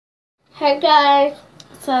Hey guys.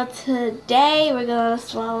 So today we're gonna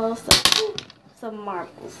swallow some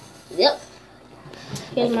marbles. Yep.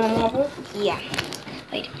 Here's my marble. Yeah.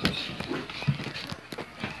 Wait.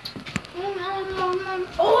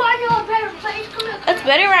 Oh, I know a better place. Come here. It's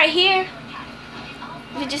better right here.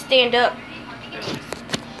 If you just stand up.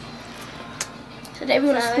 Today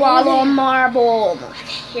we're gonna swallow a marble.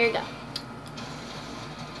 Here you go.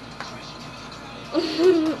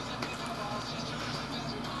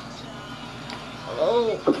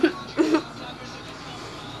 Oh.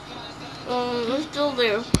 It's still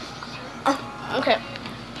there. Okay.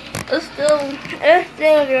 It's still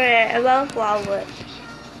there. I'm gonna swallow it.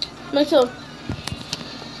 Me too.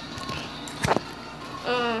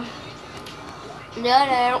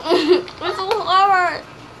 Yeah, it's so hard.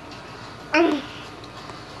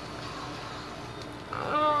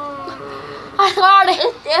 I got it.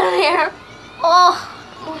 It's still there. Oh.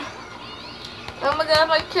 Oh my god,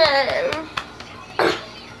 my cat.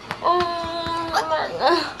 Oh my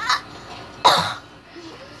god.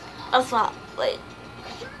 I'll stop. Wait.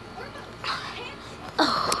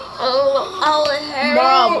 Oh, it hurts.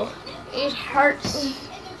 Marble. It hurts.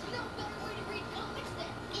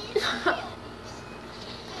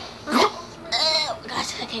 Oh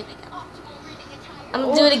gosh, I can't pick up. I'm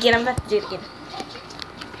gonna do it again. I'm about to do it again.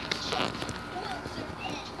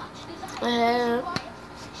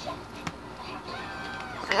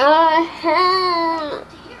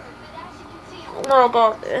 No,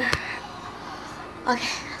 God. Okay.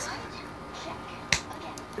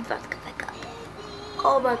 I'm about to go back up.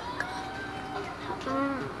 Oh my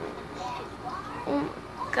god.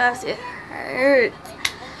 Gosh, it hurts.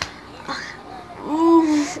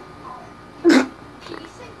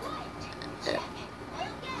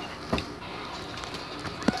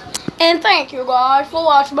 And thank you guys for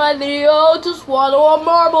watching my video to swallow a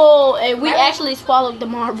marble. And we actually swallowed the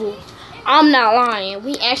marble. I'm not lying.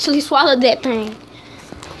 We actually swallowed that thing.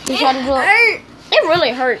 We tried to do it. It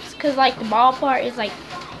really hurts because like the ball part is like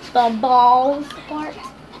the balls part.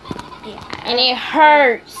 Yeah. And it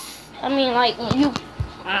hurts. I mean like when you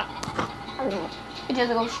it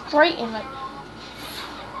just goes straight and like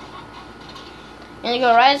and you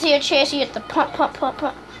go right into your chest, you have to pump,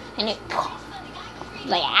 and it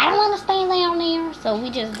like I don't want to stay down there, so we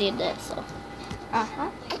just did that. So,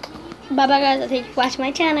 bye bye guys. Thank you for watching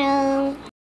my channel.